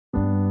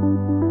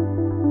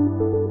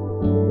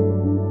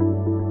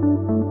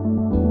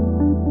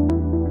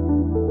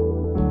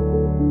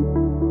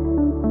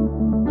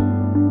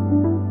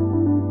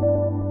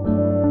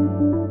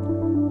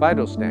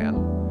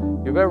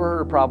Phytostan. You've ever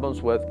heard of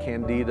problems with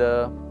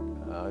candida,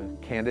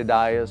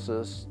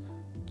 candidiasis,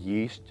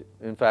 yeast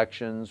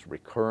infections,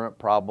 recurrent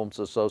problems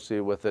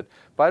associated with it?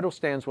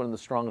 Phytostan is one of the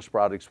strongest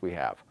products we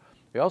have.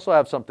 We also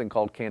have something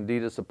called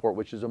Candida support,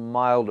 which is a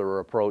milder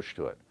approach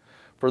to it.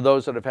 For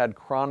those that have had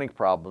chronic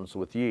problems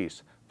with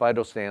yeast,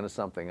 Phytostan is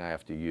something I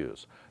have to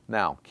use.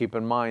 Now, keep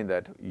in mind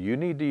that you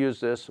need to use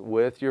this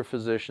with your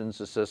physician's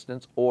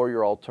assistance or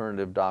your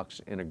alternative doc's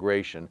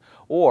integration,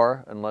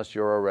 or unless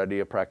you're already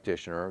a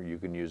practitioner, you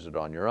can use it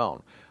on your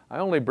own. I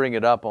only bring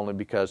it up only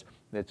because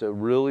it's a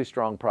really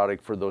strong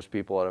product for those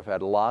people that have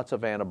had lots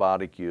of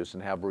antibiotic use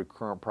and have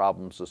recurrent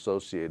problems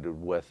associated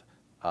with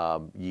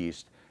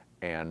yeast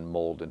and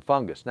mold and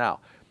fungus. Now,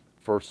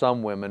 for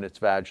some women, it's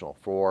vaginal.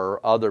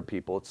 For other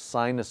people, it's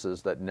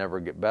sinuses that never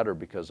get better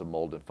because of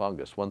mold and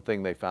fungus. One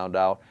thing they found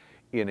out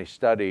in a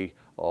study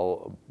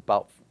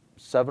about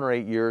 7 or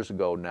 8 years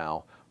ago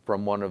now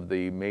from one of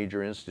the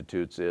major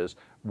institutes is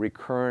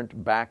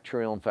recurrent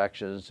bacterial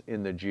infections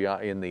in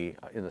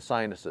the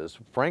sinuses.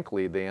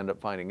 Frankly, they end up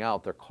finding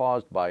out they're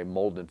caused by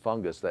mold and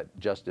fungus that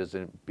just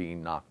isn't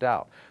being knocked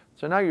out.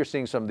 So now you're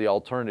seeing some of the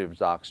alternative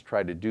docs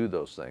try to do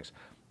those things.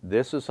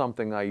 This is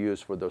something I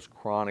use for those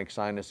chronic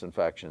sinus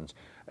infections,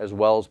 as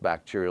well as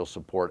bacterial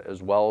support,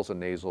 as well as a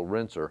nasal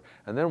rinser.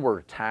 And then we're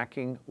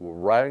attacking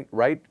right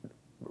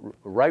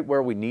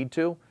where we need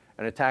to,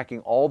 and attacking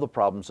all the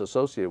problems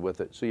associated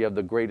with it, so you have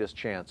the greatest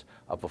chance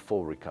of a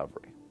full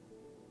recovery.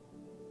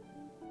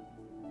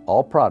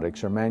 All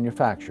products are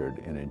manufactured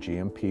in a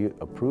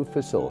GMP-approved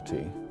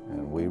facility,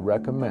 and we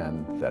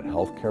recommend that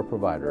healthcare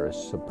provider is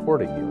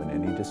supporting you in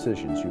any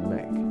decisions you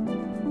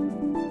make.